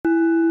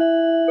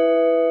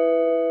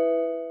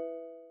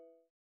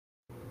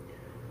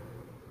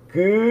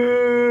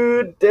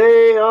Good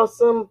day,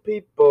 awesome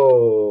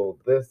people.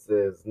 This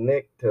is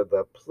Nick to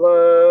the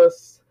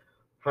Plus.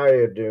 How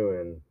you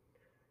doing?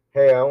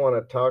 Hey, I want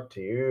to talk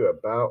to you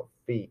about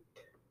feet.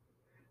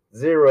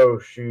 Xero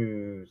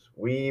shoes.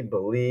 We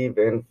believe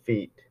in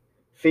feet.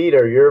 Feet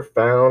are your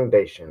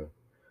foundation.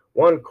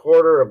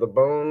 1/4 of the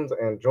bones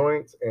and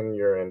joints in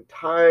your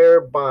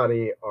entire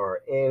body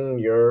are in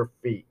your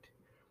feet.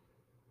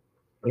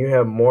 You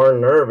have more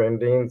nerve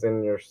endings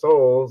in your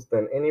soles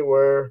than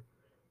anywhere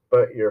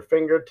but your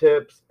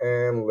fingertips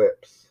and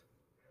lips.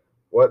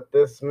 What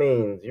this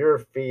means, your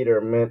feet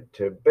are meant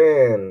to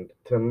bend,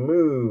 to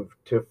move,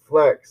 to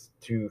flex,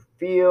 to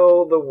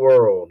feel the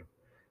world.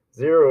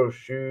 Xero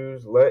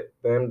shoes let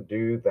them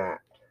do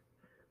that.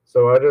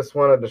 So I just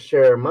wanted to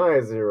share my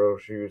Xero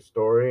shoe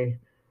story.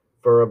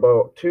 For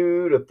about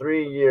 2 to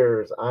 3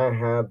 years, I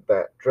had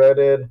that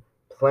dreaded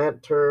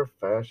plantar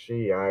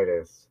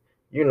fasciitis.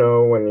 You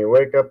know, when you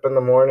wake up in the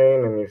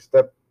morning and you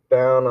step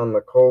down on the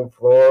cold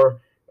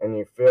floor and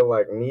you feel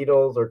like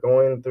needles are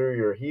going through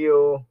your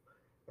heel,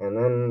 and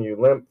then you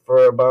limp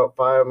for about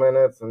 5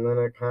 minutes and then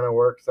it kind of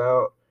works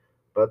out.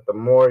 But the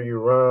more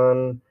you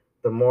run,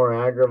 the more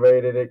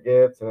aggravated it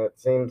gets, and it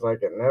seems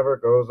like it never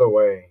goes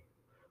away.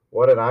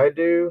 What did I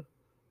do?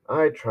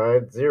 I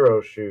tried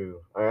Xero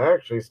shoe. I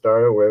actually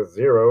started with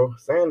Xero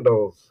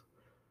sandals,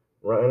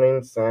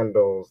 running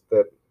sandals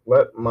that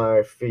let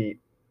my feet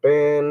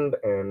bend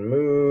and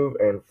move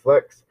and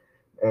flex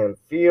and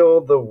feel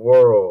the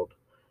world.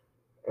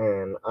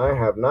 And I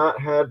have not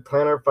had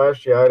plantar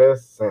fasciitis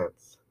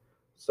since.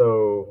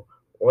 So,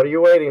 what are you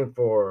waiting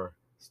for?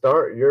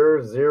 Start your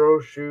Xero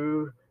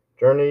shoe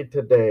journey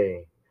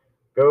today.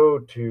 Go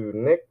to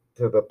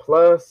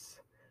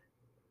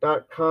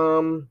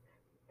nicktotheplus.com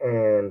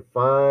and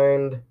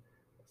find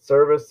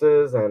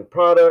services and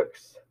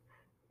products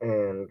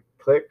and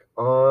click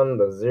on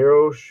the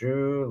Xero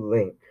shoe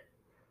link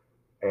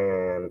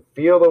and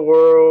feel the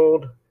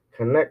world,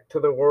 connect to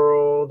the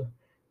world,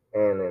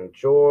 and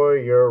enjoy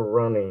your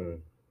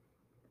running.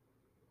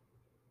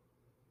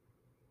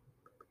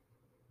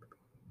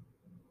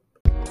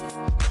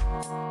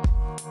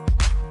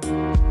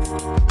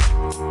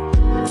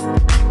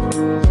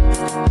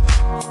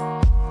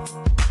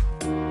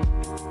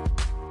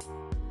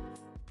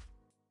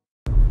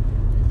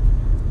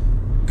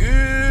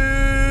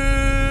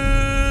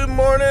 Good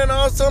morning,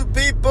 awesome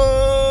people.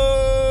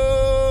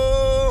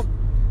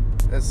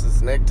 This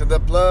is Nick to the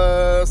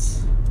Plus.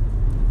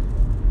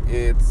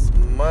 It's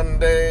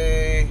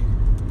Monday,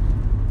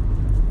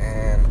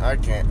 and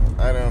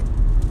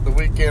the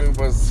weekend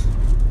was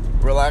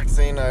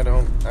relaxing. I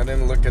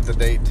didn't look at the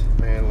date.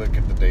 Man, look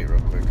at the date real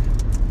quick.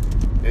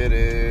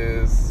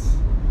 It's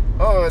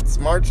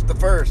March the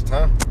 1st,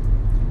 huh?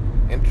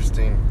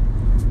 Interesting.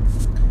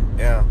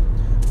 Yeah.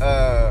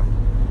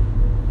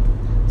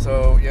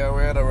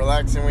 We had a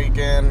relaxing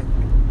weekend.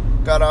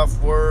 Got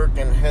off work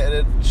and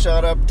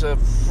shot up to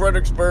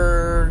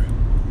Fredericksburg.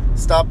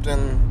 Stopped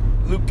in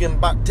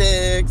Lukenbach,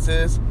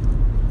 Texas,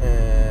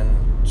 and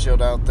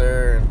chilled out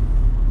there.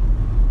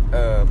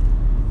 And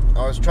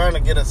I was trying to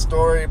get a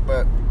story,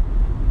 but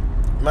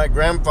my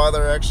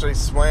grandfather actually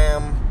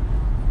swam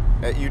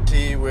at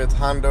UT with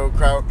Hondo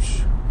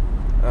Crouch.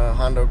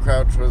 Hondo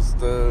Crouch was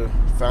the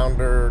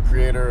founder or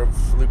creator of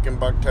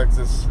Lukenbach,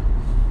 Texas.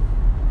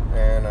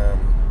 And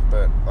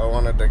but I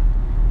wanted to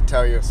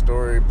tell you a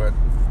story, but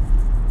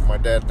my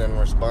dad didn't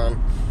respond.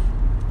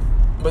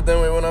 But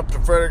then we went up to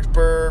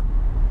Fredericksburg,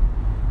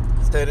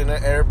 stayed in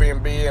an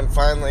Airbnb, and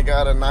finally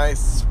got a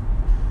nice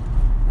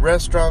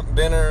restaurant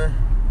dinner.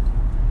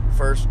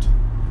 First,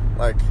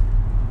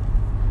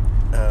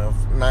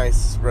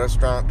 nice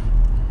restaurant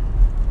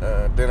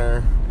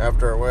dinner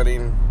after a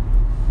wedding.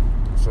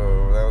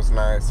 So that was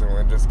nice, and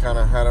we just kind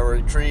of had a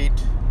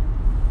retreat.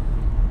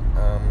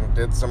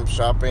 Did some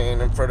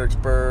shopping in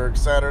Fredericksburg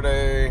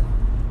Saturday.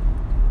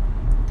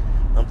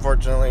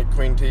 Unfortunately,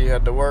 Queen T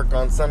had to work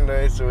on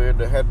Sunday, so we had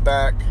to head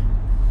back.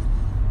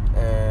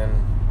 And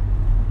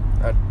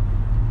I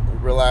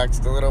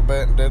relaxed a little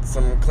bit and did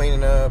some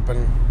cleaning up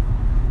and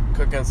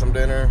cooking some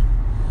dinner.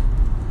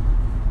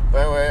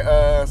 But anyway,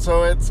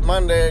 so it's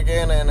Monday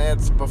again, and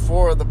it's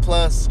before the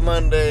Plus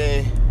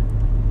Monday.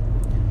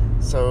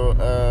 So,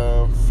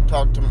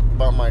 talked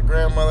about my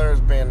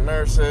grandmothers being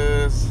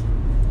nurses,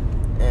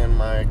 and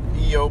my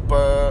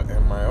EOPA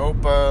and my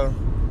OPA.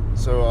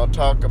 So I'll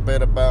talk a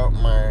bit about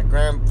my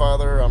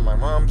grandfather on my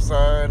mom's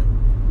side,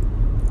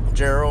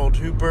 Gerald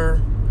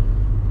Hooper,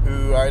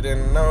 who I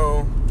didn't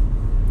know.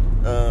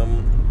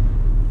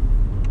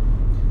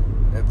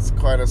 It's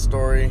quite a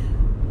story,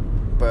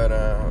 but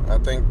I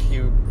think he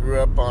grew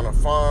up on a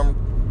farm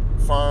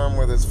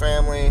with his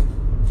family,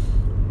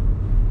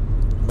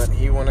 but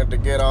he wanted to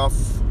get off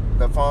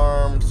the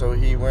farm, so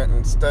he went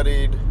and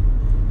studied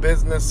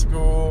business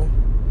school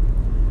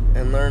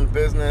and learned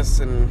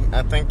business. And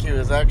I think he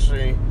was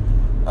actually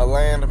a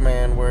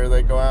landman, where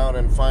they go out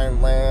and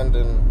find land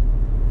and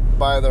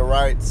buy the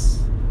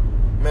rights,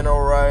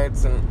 mineral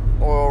rights and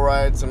oil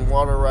rights and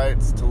water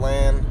rights to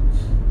land.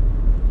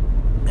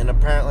 And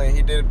apparently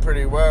he did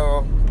pretty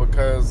well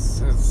because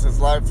his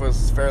life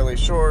was fairly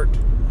short,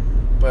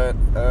 but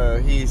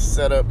he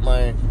set up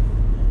my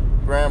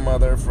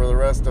grandmother for the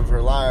rest of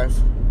her life.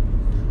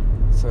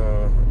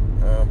 So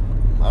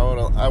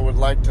I would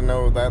like to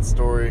know that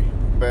story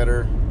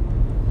better,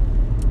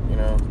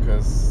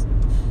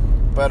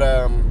 but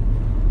well,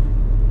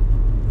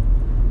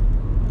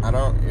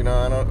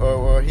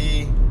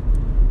 he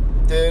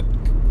did.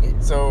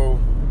 So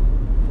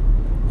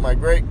my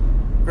great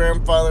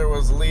grandfather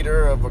was a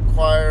leader of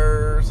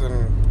choirs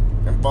and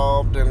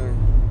involved in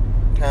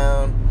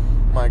town.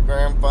 My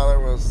grandfather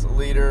was a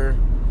leader.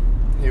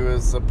 He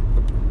was the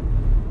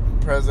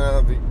president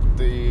of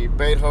the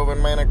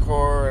Beethoven Manor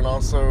Corps and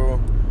also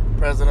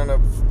president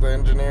of the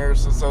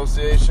Engineers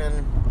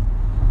Association.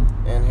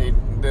 And he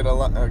did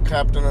a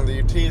captain of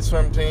the UT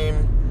swim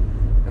team.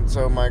 And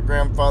so my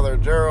grandfather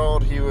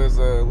Gerald, he was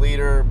a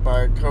leader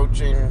by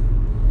coaching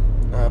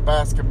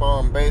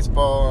basketball and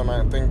baseball, and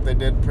I think they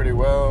did pretty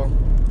well.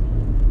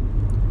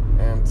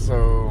 And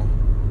so,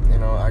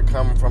 I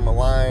come from a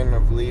line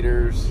of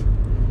leaders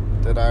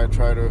that I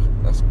try to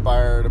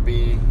aspire to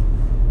be.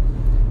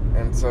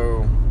 And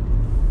so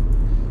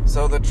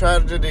the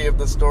tragedy of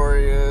the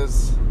story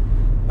is,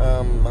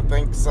 I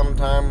think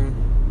sometime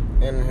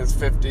in his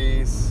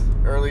 50s,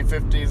 early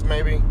 50s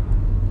maybe,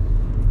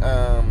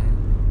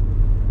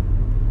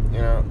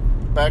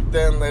 back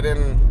then they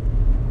didn't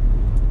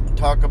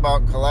talk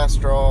about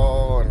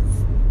cholesterol and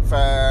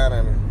fat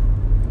and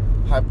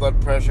high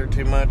blood pressure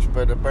too much,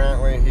 but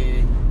apparently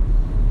he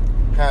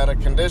had a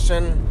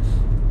condition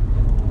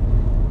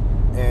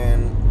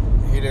and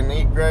he didn't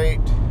eat great,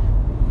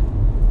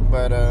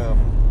 but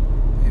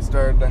he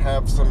started to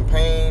have some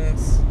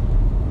pains,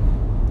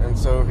 and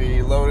so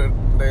they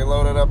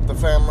loaded up the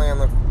family in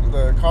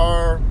the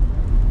car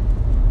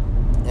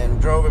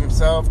and drove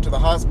himself to the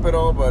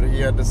hospital, but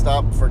he had to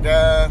stop for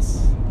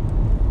gas.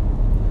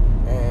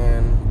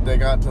 And they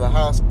got to the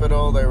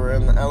hospital, they were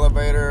in the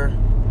elevator,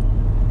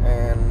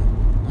 and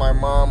my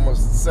mom was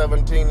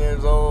 17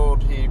 years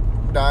old. He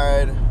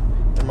died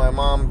in my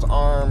mom's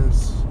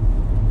arms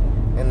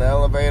in the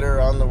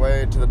elevator on the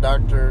way to the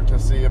doctor to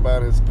see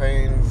about his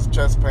pains,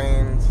 chest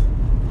pains.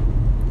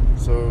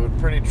 So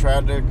pretty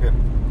tragic. It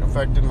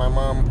affected my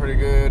mom pretty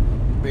good,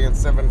 being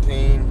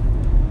 17.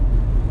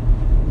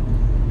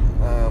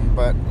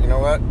 But you know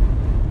what?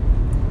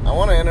 I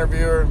want to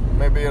interview her.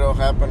 Maybe it'll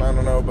happen. I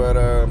don't know. But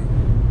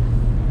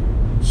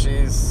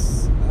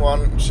she's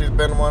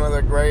been one of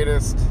the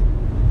greatest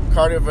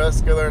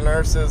cardiovascular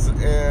nurses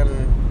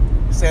in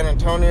San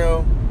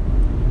Antonio.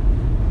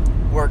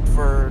 Worked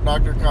for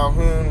Dr.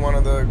 Calhoun, one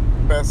of the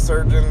best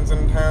surgeons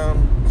in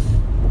town.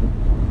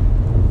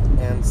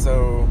 And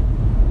so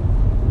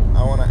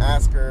I want to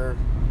ask her,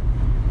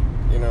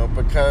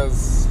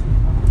 because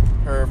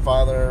her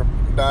father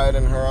died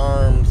in her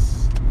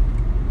arms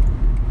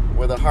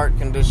with a heart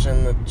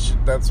condition,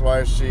 that's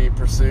why she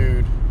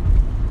pursued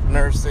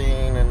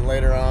nursing and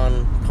later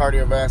on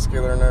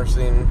cardiovascular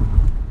nursing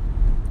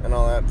and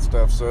all that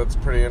stuff. So it's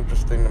pretty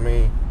interesting to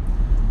me.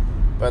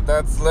 But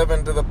that's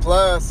living to the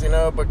plus,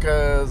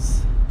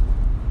 because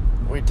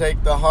we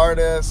take the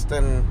hardest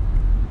and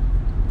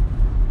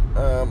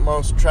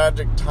most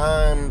tragic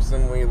times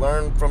and we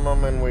learn from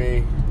them and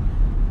we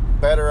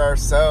better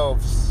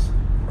ourselves,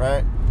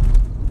 right?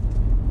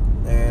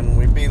 And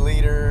we be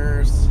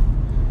leaders.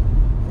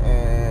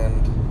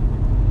 And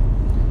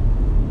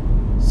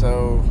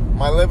so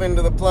my living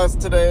to the plus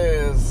today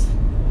is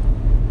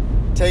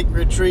take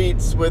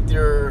retreats with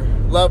your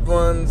loved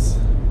ones.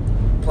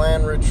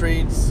 Plan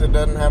retreats. It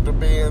doesn't have to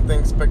be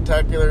anything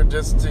spectacular,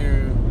 just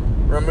to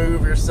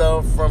remove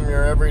yourself from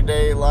your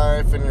everyday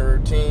life and your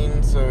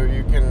routine so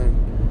you can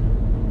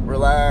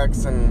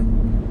relax and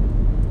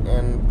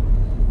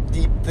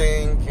deep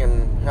think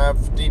and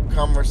have deep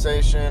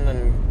conversation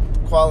and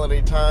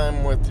quality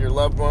time with your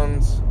loved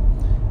ones.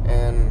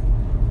 And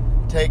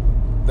take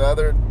the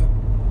other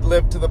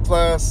live to the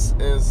plus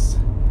is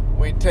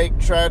we take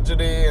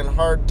tragedy and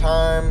hard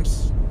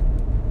times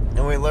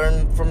and we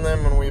learn from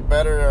them and we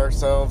better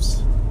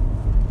ourselves,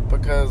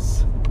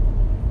 because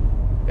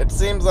it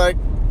seems like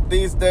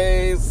these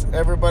days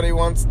everybody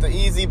wants the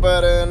easy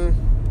button.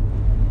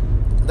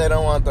 They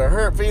don't want their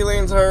hurt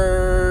feelings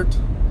hurt.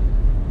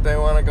 They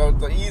want to go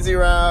the easy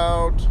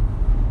route,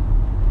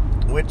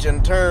 which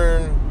in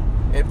turn,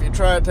 if you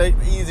try to take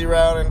the easy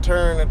route in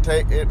turn,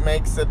 it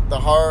makes it the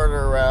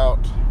harder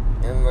route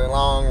in the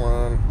long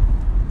run.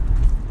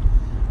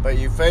 But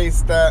you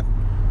face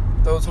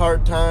those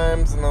hard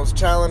times and those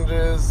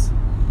challenges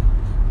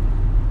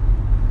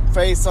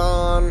face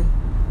on,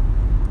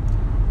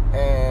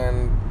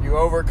 and you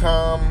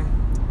overcome,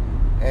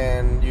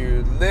 and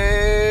you live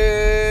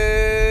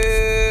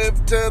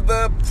to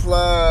the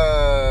plus.